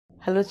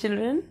Hello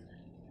children,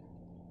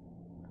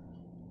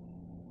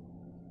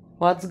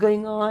 what's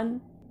going on?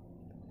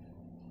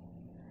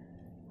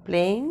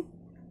 Playing?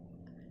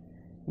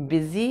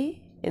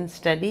 Busy in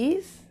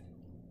studies?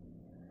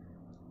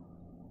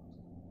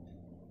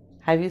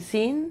 Have you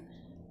seen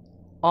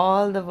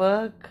all the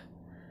work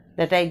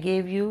that I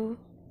gave you?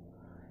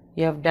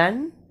 You have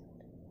done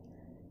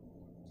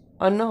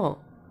or no?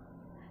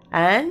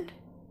 And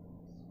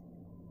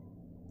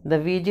the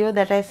video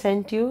that I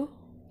sent you,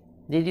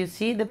 did you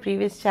see the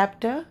previous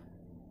chapter?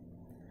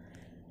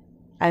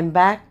 I'm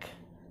back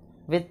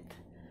with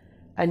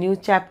a new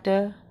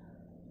chapter,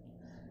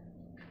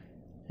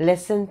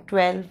 lesson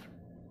 12,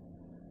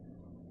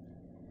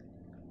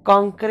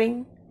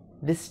 conquering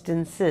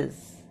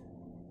distances.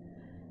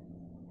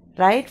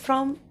 Right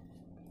from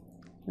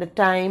the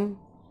time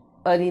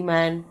early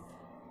man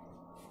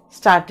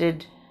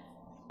started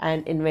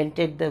and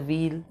invented the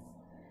wheel,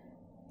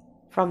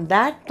 from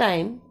that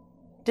time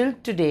till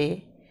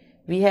today,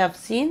 we have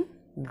seen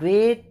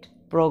great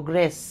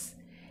progress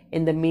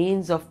in the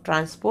means of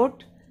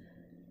transport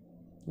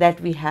that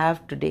we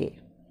have today.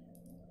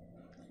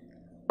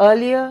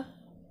 Earlier,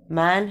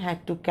 man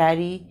had to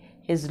carry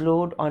his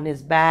load on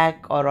his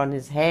back or on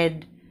his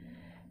head.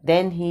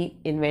 Then he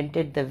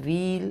invented the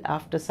wheel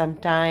after some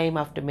time,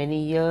 after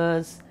many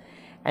years,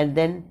 and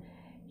then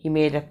he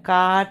made a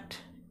cart.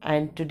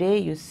 And today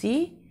you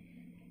see,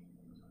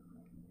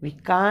 we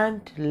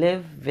can't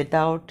live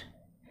without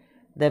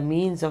the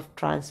means of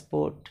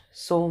transport.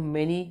 So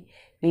many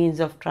means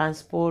of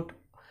transport.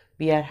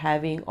 We are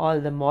having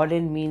all the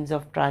modern means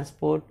of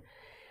transport.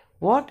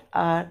 What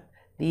are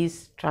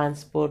these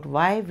transport?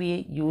 Why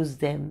we use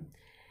them?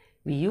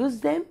 We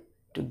use them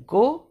to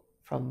go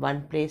from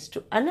one place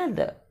to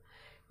another.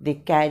 They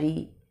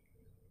carry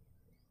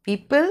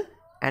people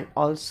and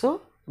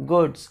also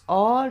goods.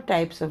 All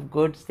types of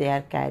goods they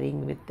are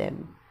carrying with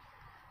them.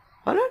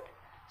 Alright?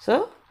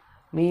 So,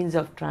 means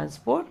of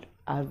transport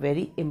are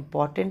very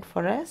important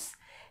for us,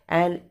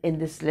 and in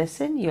this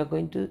lesson you are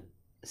going to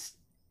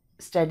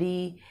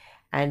study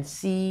and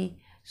see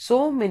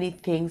so many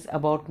things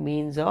about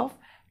means of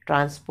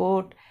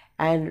transport.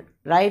 And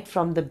right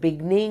from the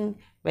beginning,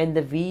 when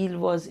the wheel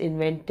was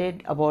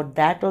invented, about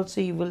that also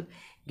you will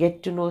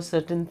get to know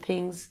certain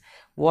things,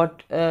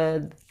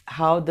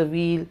 how the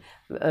wheel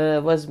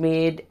was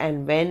made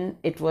and when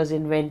it was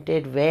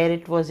invented, where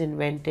it was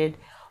invented.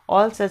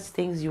 All such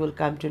things you will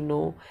come to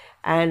know.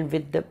 And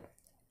with the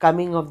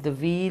coming of the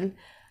wheel,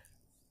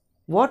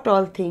 what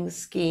all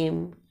things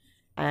came,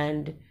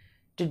 and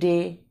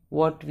today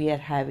what we are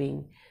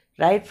having.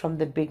 Right from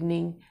the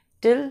beginning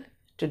till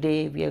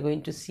today, we are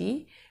going to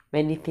see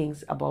many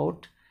things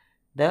about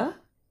the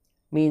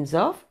means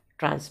of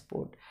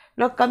transport.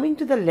 Now coming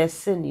to the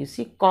lesson, you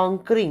see,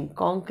 conquering.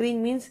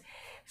 Conquering means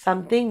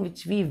something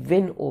which we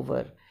win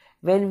over.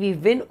 When we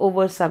win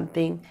over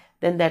something,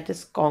 then that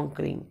is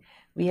conquering.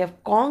 We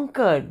have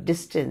conquered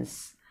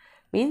distance.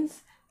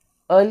 Means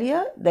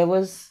earlier there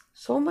was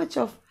so much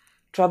of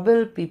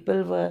trouble.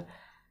 People were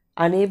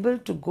unable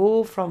to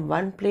go from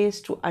one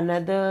place to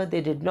another.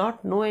 They did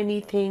not know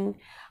anything,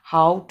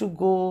 how to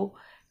go.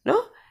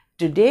 No,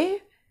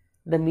 today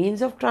the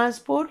means of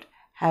transport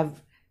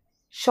have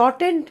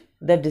shortened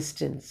the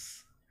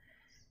distance.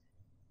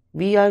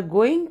 We are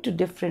going to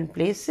different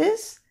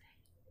places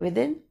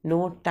within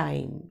no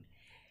time.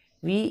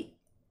 We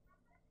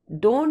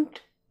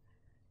don't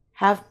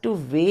have to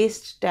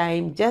waste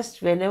time.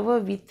 Just whenever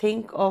we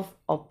think of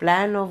a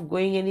plan of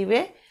going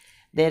anywhere,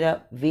 there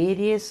are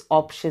various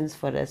options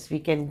for us. We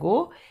can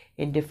go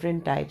in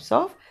different types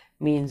of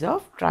means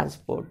of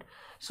transport.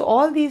 So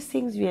all these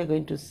things we are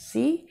going to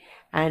see,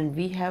 and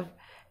we have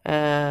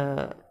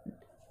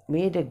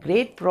made a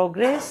great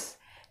progress.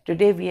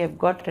 Today we have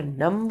got a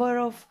number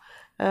of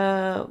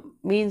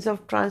means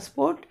of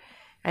transport,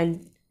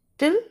 and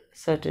till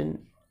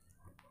certain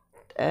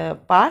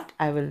part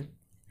I will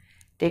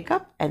take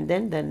up, and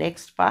then the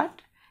next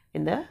part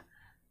in the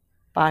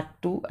part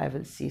 2 I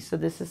will see. So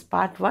this is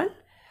part 1.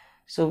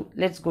 So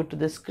let's go to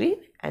the screen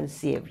and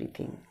see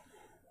everything.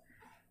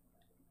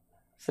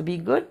 So be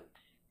good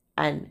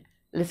and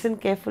listen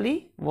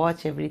carefully,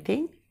 watch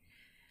everything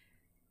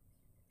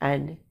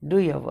and do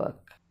your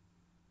work.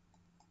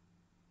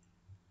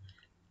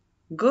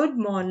 Good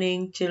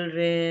morning,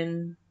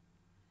 children.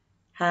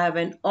 Have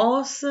an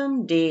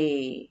awesome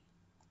day.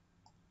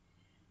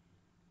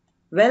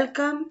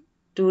 Welcome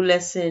to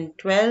lesson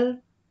 12,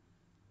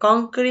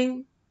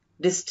 Conquering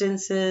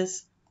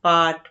Distances,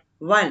 part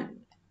 1.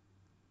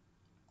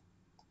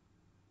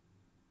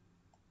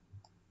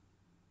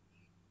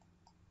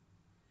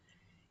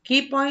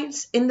 Key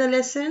points in the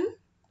lesson: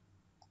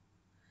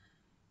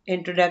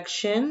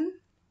 introduction,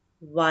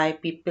 why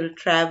people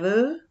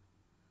travel,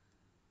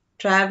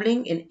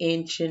 traveling in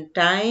ancient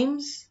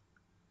times,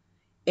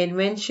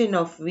 invention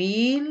of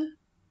wheel,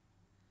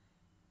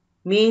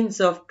 means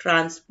of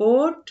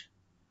transport,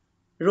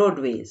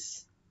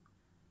 roadways.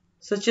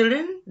 So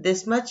children,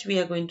 this much we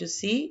are going to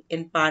see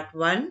in part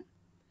 1.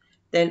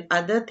 Then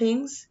other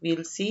things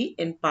we'll see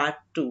in part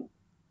 2.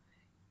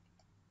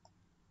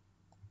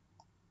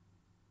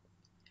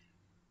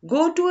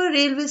 Go to a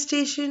railway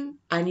station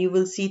and you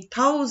will see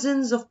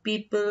thousands of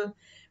people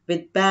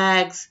with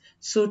bags,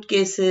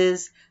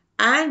 suitcases,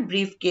 and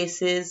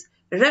briefcases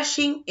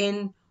rushing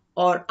in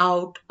or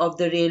out of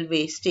the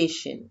railway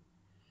station.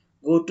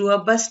 Go to a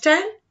bus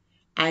stand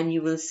and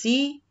you will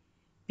see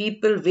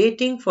people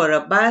waiting for a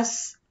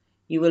bus.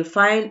 You will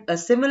find a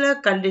similar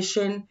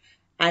condition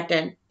at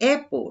an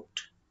airport.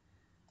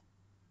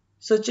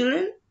 So,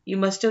 children, you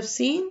must have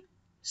seen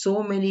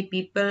so many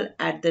people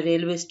at the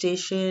railway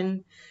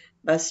station,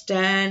 bus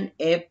stand,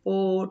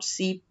 airport,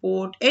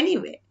 seaport,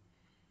 anywhere.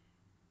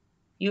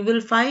 You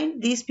will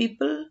find these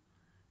people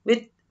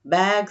with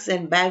bags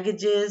and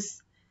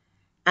baggages,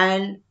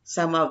 and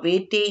some are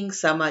waiting,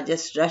 some are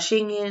just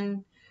rushing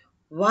in.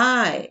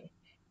 Why?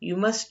 You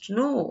must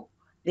know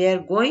they are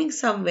going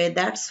somewhere.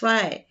 That's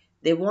why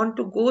they want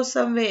to go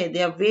somewhere.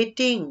 They are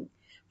waiting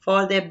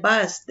for their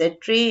bus, their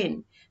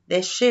train,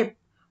 their ship,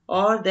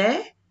 or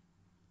their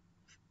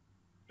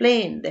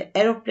plane, the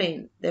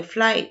aeroplane, the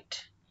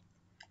flight.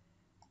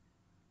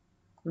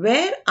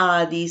 Where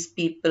are these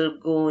people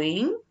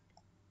going?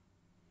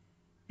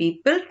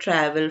 People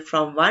travel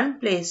from one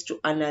place to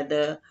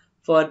another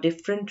for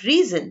different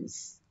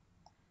reasons.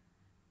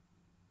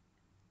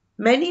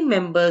 Many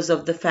members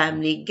of the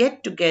family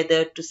get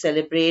together to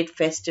celebrate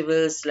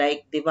festivals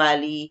like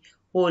Diwali,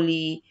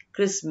 Holi,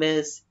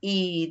 Christmas,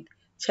 Eid,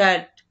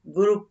 Chhat,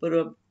 Guru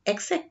Purab,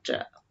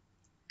 etc.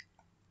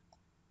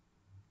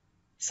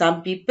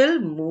 Some people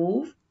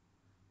move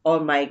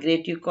or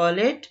migrate, you call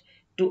it,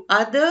 to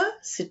other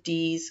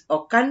cities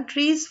or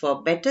countries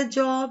for better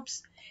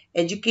jobs,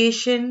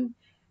 education,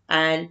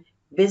 and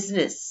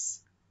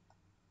business.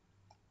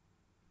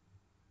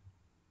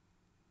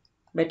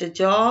 Better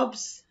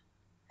jobs,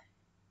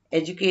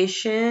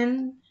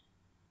 education,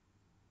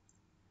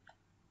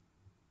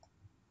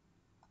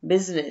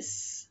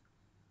 business.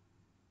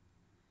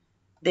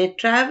 They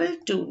travel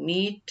to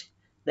meet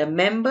the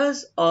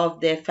members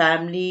of their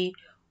family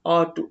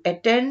or to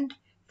attend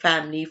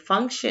family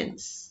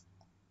functions.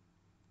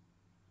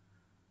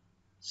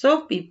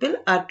 So people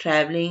are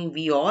traveling,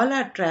 we all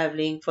are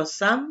traveling for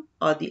some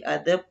or the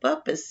other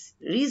purpose,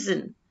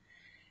 reason.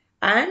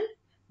 And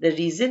the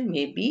reason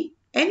may be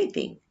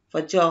anything,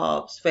 for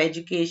jobs, for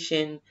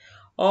education,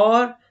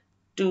 or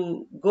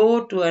to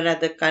go to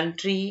another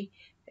country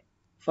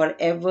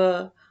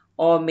forever,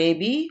 or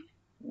maybe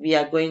we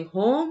are going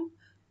home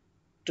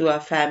to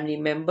our family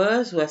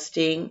members who are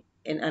staying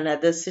in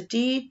another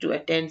city to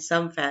attend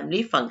some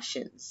family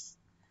functions.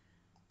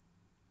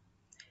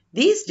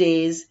 These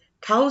days,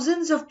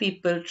 thousands of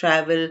people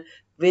travel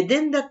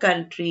within the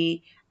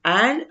country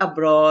and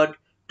abroad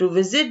to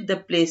visit the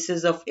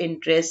places of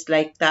interest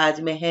like Taj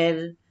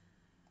Mahal,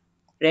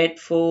 Red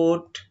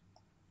Fort,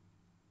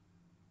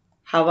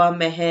 Hawa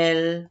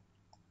Mahal,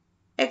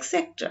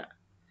 etc.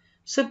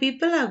 So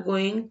people are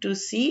going to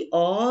see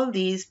all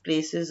these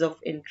places of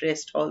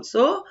interest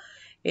also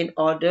in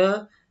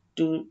order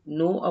to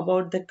know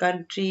about the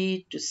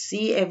country, to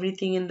see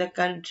everything in the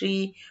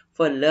country,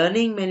 for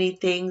learning many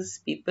things.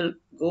 People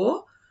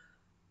go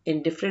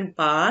in different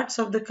parts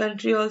of the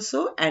country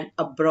also and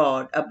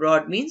abroad.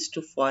 Abroad means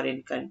to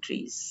foreign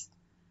countries.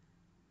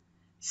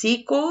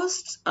 Sea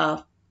coasts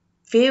are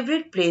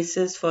favorite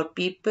places for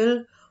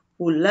people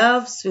who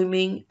love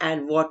swimming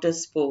and water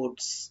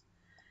sports.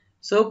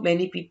 So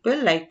many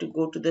people like to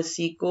go to the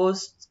sea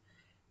coast.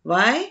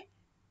 Why?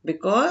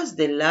 Because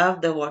they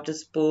love the water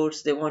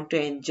sports, they want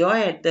to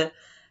enjoy at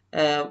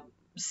the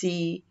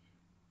sea,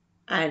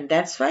 and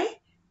that's why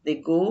they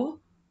go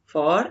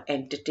for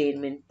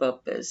entertainment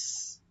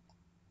purpose.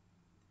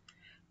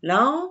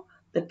 Now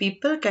the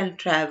people can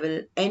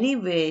travel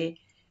anywhere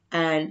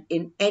and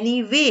in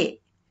any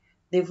way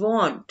they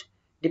want,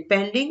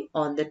 depending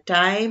on the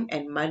time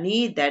and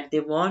money that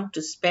they want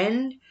to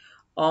spend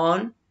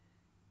on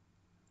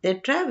their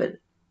travel.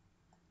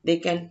 They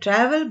can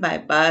travel by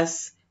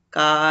bus,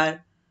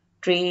 car,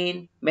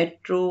 train,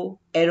 metro,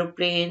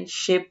 aeroplane,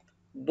 ship,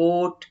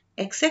 boat,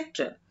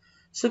 etc.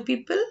 So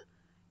people,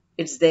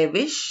 it's their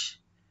wish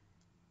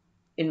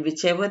in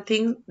whichever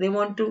thing they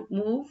want to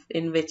move,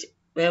 in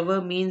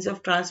whichever means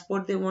of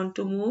transport they want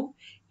to move,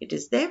 it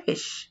is their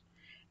wish.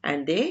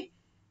 And they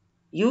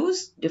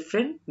use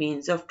different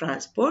means of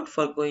transport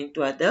for going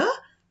to other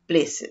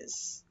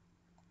places.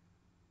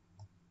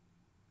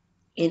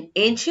 In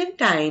ancient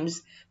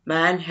times,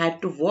 man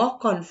had to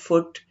walk on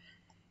foot.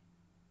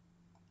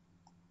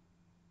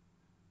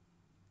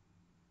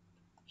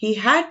 He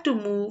had to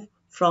move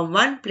from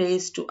one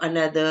place to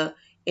another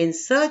in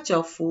search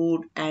of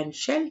food and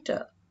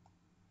shelter.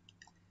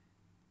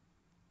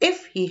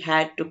 If he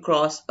had to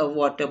cross a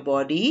water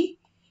body,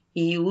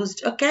 he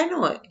used a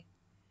canoe,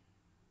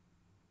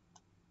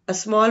 a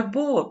small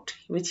boat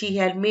which he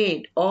had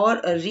made, or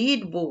a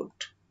reed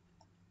boat.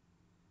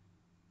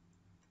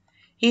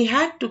 He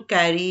had to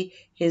carry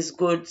his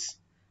goods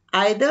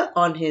either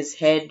on his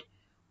head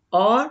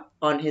or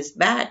on his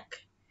back.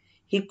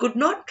 He could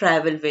not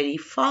travel very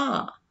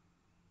far.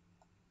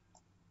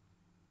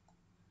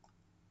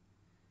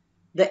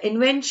 The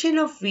invention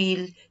of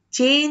wheel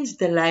changed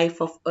the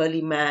life of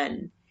early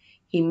man.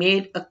 he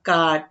made a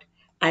cart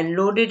and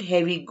loaded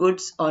heavy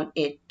goods on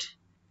it.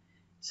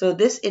 So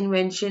this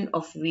invention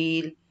of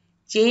wheel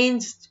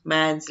changed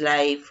man's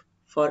life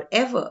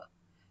forever.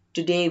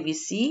 Today we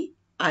see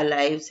our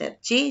lives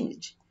have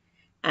changed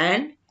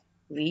and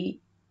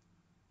we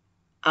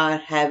are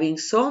having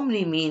so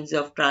many means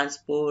of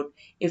transport.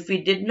 If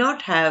we did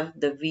not have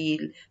the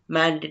wheel,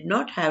 man did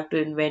not have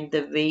to invent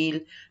the wheel,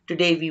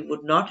 today we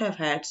would not have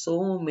had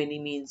so many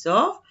means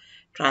of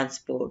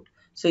transport.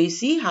 So you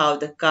see how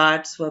the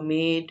carts were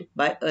made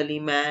by early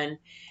man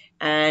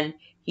and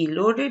he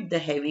loaded the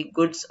heavy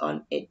goods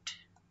on it.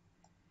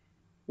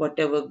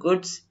 Whatever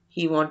goods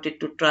he wanted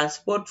to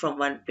transport from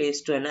one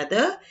place to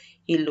another,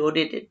 he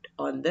loaded it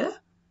on the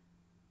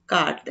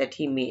cart that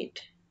he made.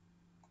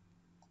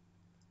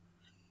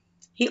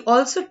 He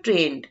also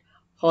trained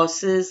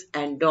horses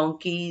and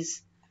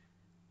donkeys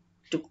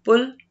to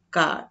pull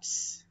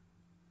carts,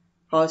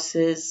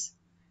 horses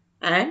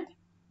and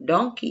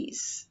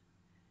donkeys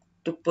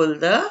to pull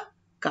the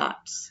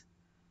carts.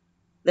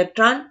 The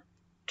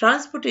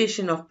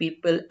transportation of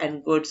people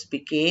and goods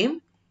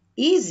became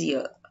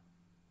easier.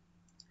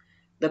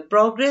 The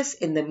progress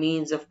in the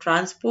means of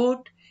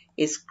transport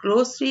is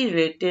closely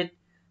related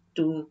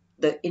to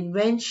the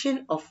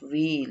invention of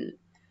wheel.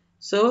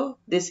 So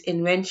this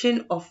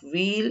invention of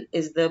wheel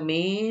is the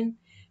main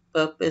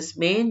purpose,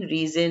 main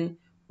reason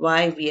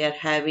why we are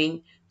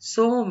having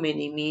so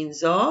many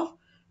means of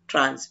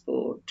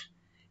transport.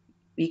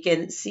 We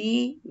can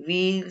see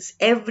wheels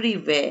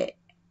everywhere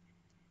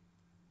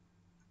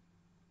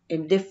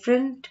in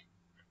different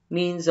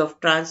means of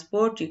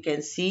transport. You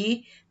can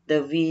see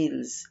the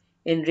wheels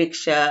in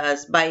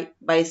rickshaws,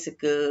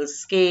 bicycles,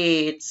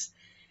 skates,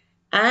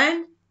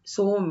 and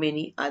so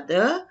many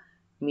other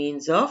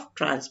means of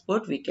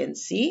transport. We can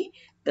see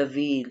the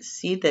wheels.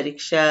 See the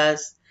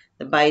rickshaws,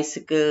 the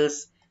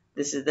bicycles,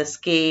 this is the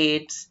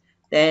skates,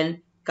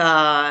 then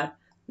car,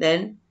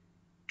 then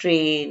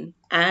train,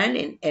 and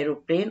in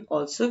aeroplane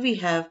also we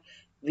have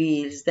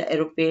wheels. The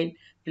aeroplane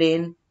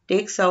plane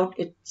takes out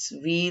its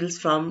wheels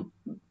from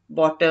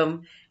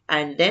bottom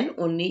and then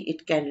only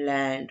it can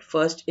land.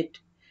 First it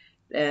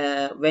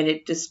when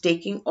it is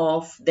taking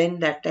off, then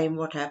that time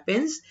what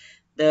happens,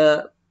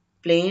 the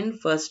plane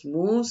first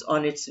moves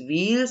on its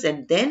wheels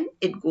and then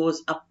it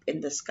goes up in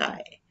the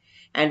sky,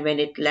 and when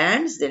it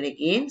lands then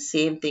again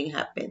same thing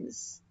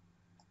happens.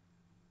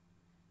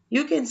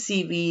 You can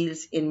see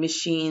wheels in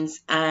machines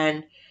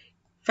and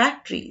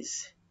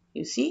factories.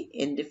 You see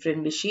in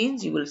different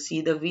machines you will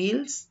see the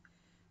wheels.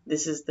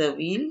 This is the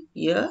wheel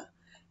here,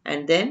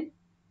 and then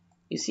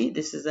you see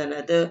this is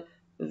another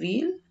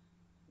wheel.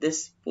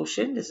 This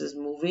portion, this is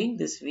moving,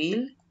 this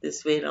wheel,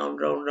 this way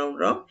round, round, round,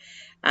 round.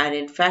 And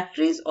in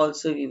factories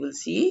also we will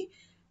see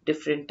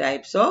different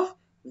types of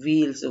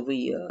wheels over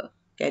here.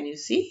 Can you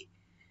see?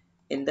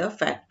 In the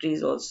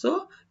factories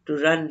also, to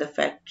run the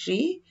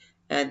factory,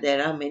 and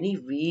there are many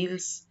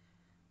wheels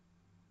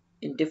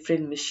in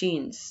different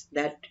machines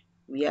that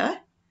we are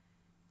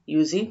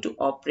using to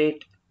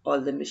operate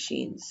all the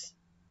machines.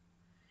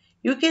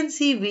 You can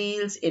see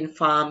wheels in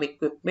farm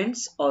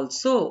equipments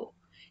also.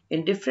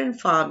 In different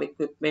farm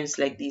equipments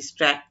like these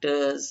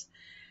tractors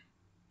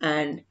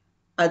and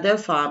other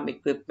farm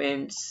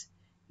equipments,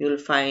 you'll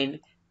find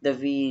the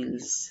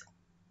wheels.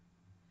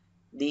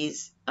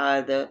 These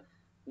are the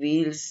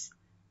wheels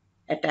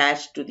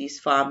attached to these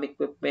farm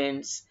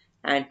equipments,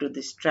 and to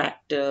these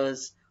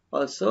tractors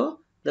also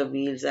the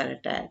wheels are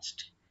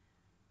attached.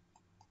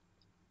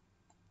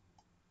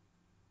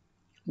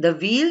 The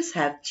wheels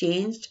have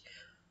changed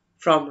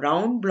from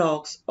round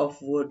blocks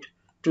of wood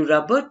to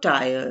rubber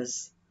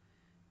tires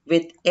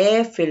with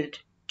air-filled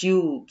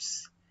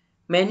tubes.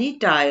 Many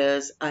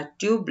tires are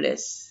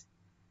tubeless.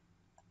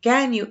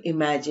 Can you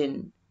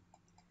imagine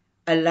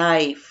a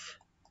life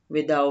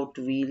without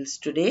wheels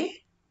today?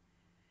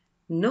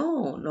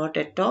 No, not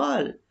at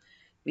all.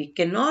 We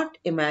cannot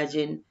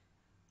imagine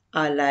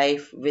a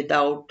life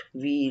without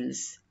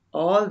wheels.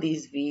 All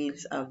these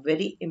wheels are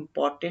very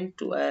important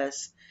to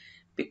us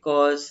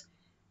because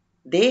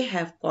they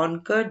have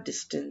conquered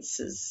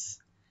distances.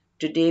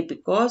 Today,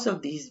 because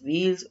of these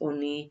wheels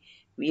only,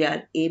 we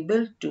are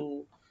able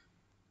to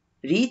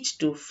reach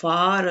to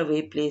far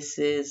away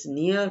places,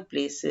 near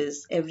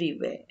places,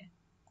 everywhere.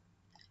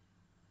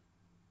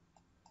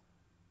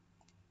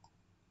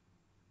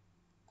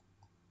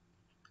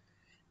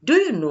 Do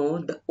you know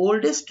the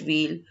oldest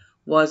wheel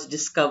was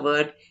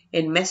discovered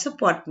in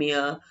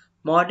Mesopotamia,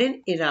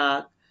 modern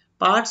Iraq,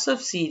 parts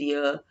of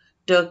Syria,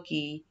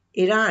 Turkey,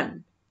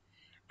 Iran,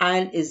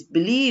 and is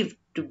believed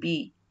to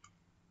be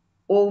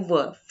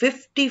over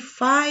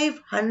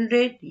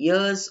 5,500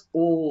 years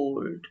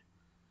old.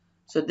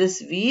 So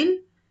this wheel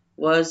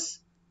was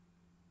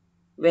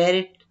where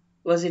it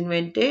was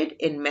invented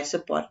in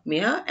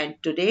Mesopotamia, and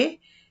today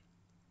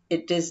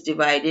it is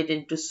divided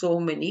into so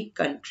many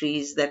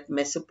countries that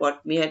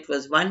Mesopotamia, it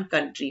was one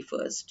country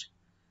first.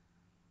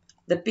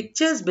 The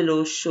pictures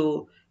below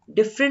show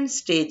different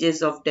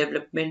stages of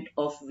development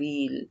of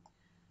wheel.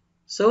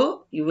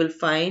 So you will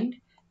find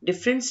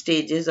different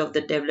stages of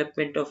the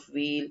development of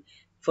wheel.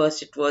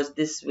 First it was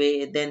this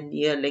way, then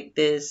here like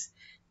this,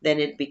 then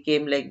it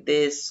became like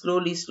this.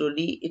 Slowly,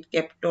 slowly, it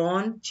kept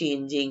on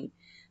changing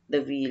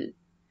the wheel.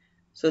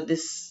 So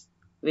this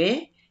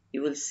way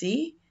you will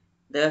see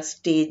the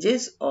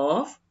stages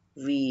of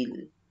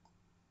wheel.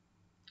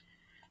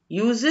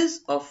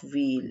 Uses of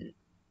wheel.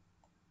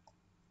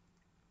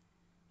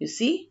 You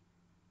see,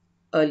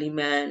 early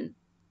man,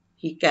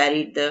 he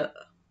carried the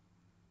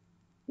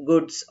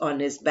goods on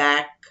his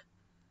back,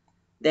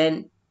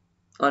 then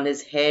on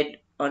his head,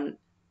 on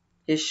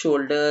his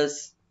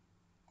shoulders.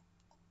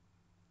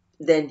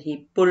 Then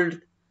he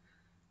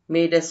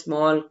made a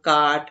small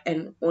cart,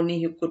 and only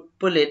he could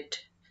pull it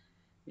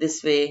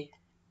this way.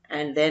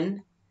 And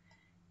then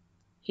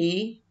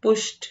he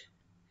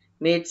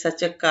made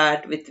such a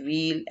cart with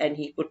wheel, and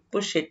he could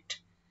push it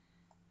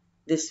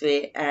this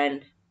way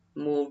and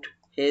moved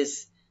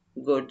his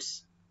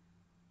goods.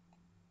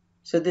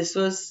 So this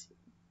was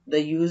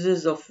the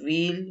uses of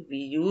wheel we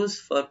use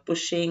for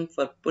pushing,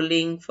 for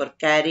pulling, for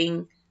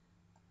carrying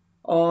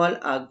all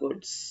our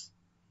goods.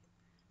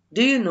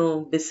 Do you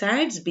know,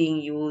 besides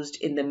being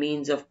used in the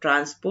means of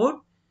transport,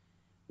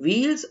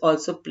 wheels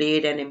also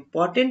played an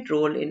important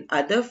role in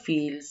other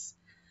fields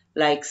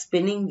like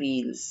spinning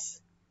wheels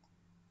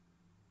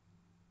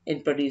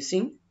in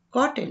producing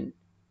cotton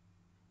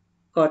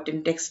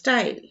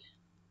textile.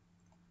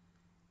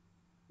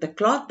 The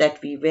cloth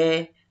that we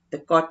wear, the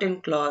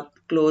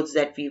clothes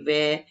that we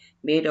wear,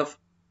 made of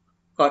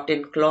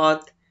cotton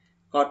cloth,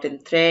 cotton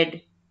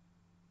thread,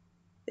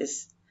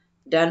 is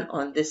done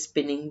on this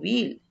spinning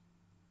wheel.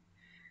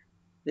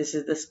 This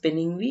is the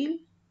spinning wheel,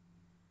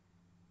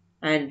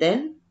 and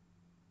then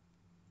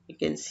you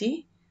can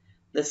see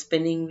the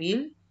spinning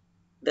wheel.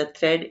 The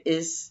thread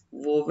is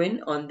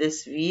woven on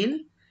this wheel.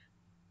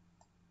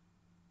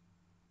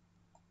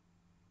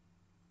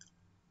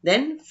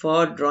 Then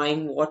for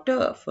drawing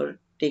water, for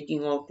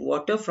taking out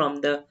water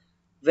from the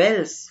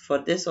wells, for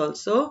this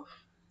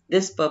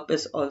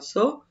purpose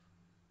also,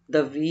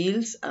 the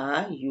wheels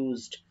are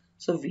used.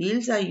 So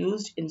wheels are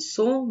used in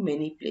so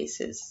many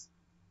places.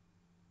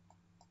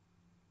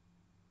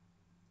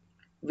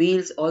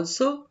 Wheels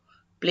also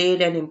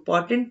played an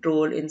important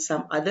role in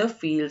some other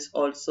fields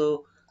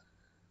also,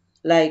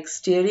 like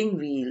steering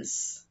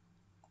wheels.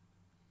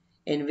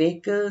 In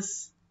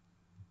vehicles,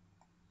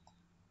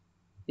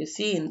 you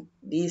see in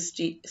these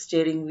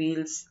steering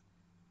wheels,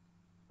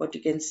 what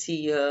you can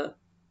see here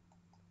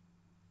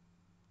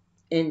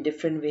in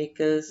different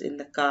vehicles, in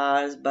the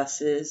cars,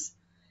 buses,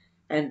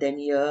 and then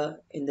here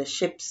in the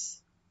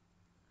ships.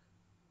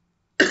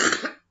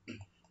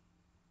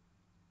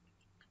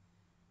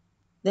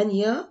 Then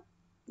here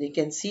you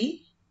can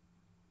see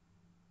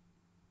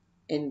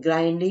in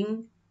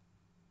grinding,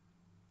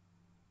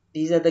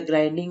 these are the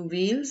grinding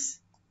wheels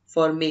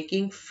for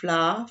making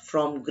flour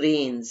from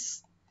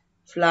grains.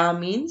 Flour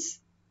means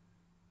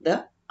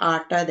the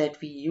atta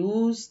that we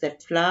use,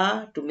 that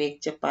flour to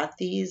make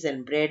chapatis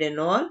and bread and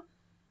all,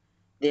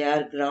 they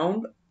are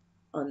ground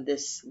on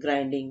this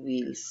grinding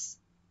wheels.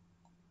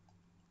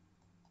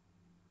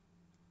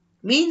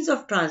 Means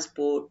of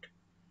transport,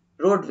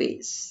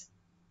 roadways,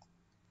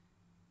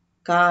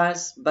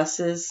 cars,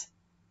 buses,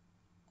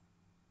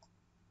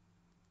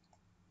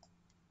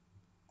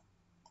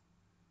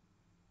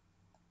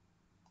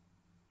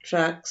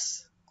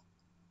 trucks,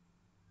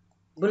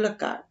 bullock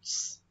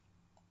carts.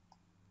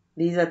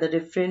 These are the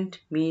different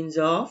means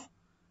of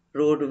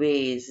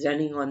roadways,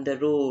 running on the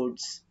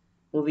roads,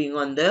 moving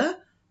on the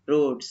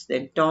roads.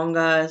 Then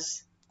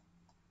tongas,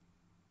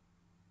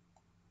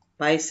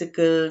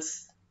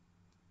 bicycles,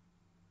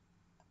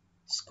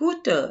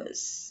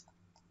 scooters,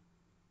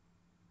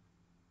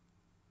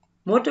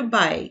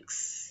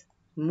 motorbikes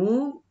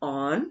move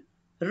on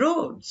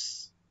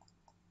roads.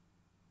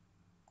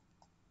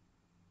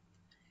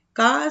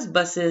 Cars,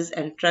 buses,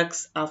 and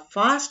trucks are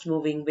fast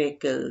moving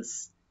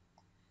vehicles.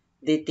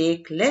 They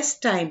take less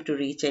time to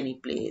reach any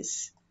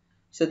place.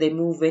 So they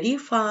move very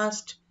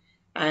fast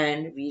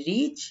and we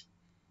reach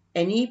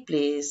any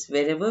place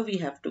wherever we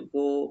have to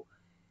go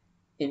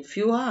in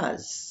few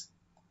hours.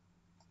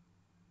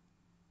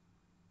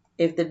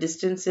 If the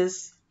distance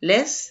is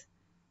less,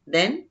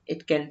 then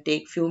it can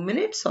take few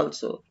minutes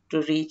also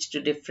to reach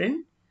to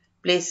different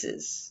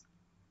places.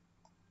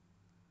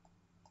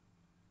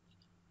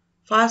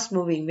 Fast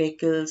moving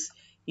vehicles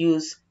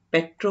use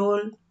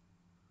petrol,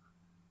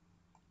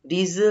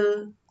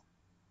 diesel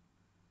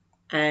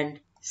and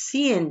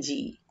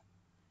CNG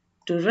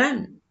to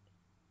run.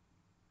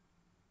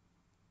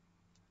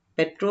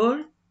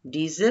 Petrol,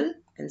 diesel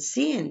and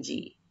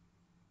CNG.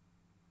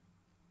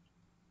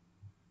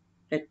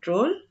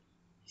 Petrol,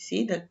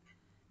 see the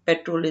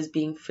petrol is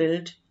being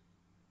filled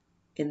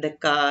in the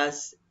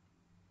cars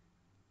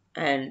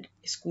and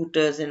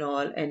scooters and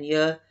all, and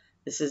here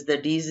this is the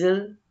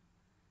diesel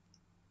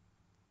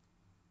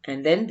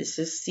and then this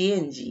is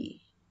CNG.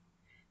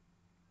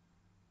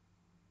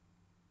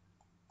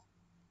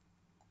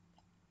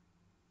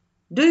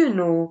 Do you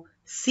know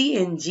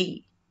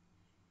CNG,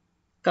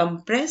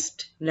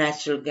 compressed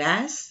natural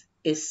gas,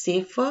 is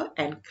safer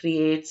and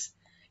creates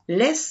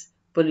less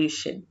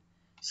pollution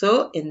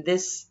So in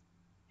this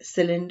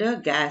cylinder,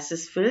 gas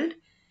is filled,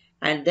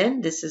 and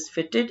then this is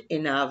fitted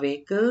in our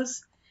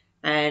vehicles,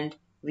 and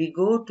we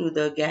go to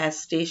the gas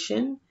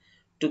station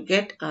to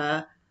get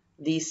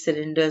these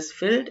cylinders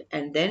filled,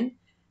 and then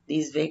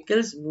these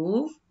vehicles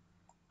move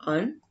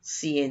on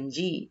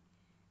CNG,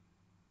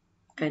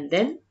 and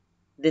then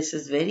this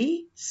is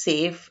very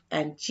safe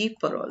and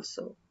cheaper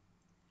also.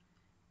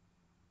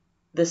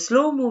 The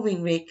slow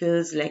moving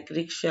vehicles like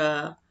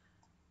rickshaw,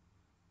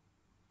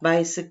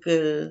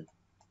 bicycle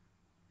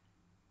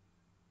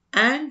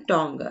and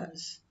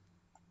tongas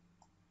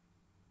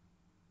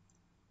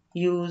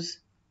use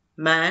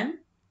man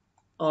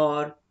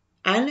or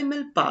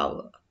animal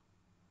power.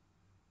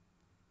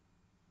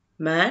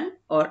 Man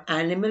or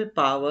animal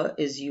power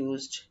is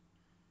used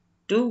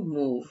to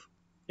move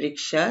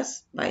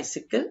rickshaws,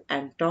 bicycle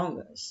and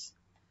tongas.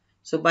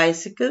 So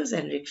bicycles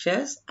and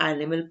rickshaws,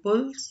 animal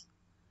pulls.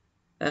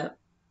 Uh,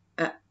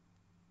 uh,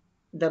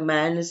 the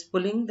man is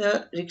pulling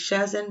the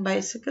rickshaws and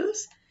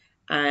bicycles,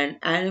 and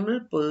animal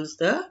pulls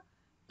the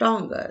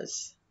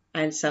tongas.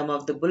 And some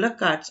of the bullock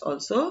carts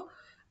also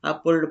are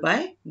pulled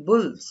by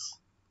bulls.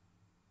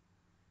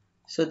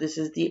 So this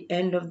is the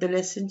end of the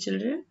lesson,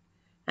 children.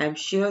 I'm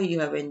sure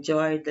you have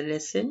enjoyed the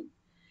lesson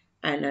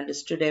and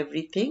understood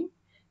everything.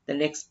 The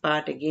next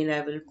part again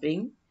I will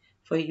bring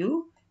for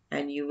you,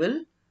 and you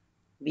will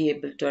be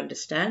able to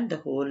understand the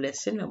whole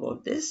lesson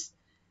about this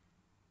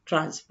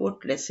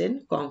transport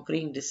lesson,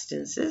 conquering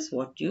distances,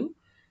 what you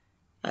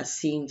are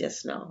seeing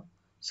just now.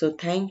 So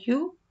thank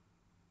you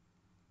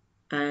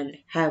and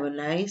have a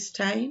nice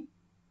time.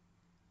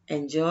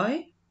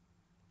 Enjoy,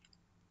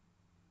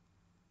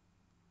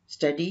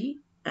 study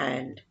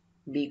and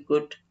be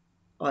good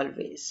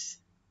always.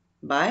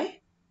 Bye,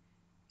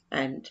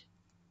 and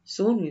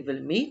soon we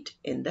will meet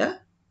in the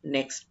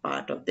next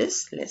part of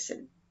this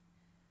lesson.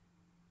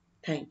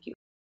 Thank you.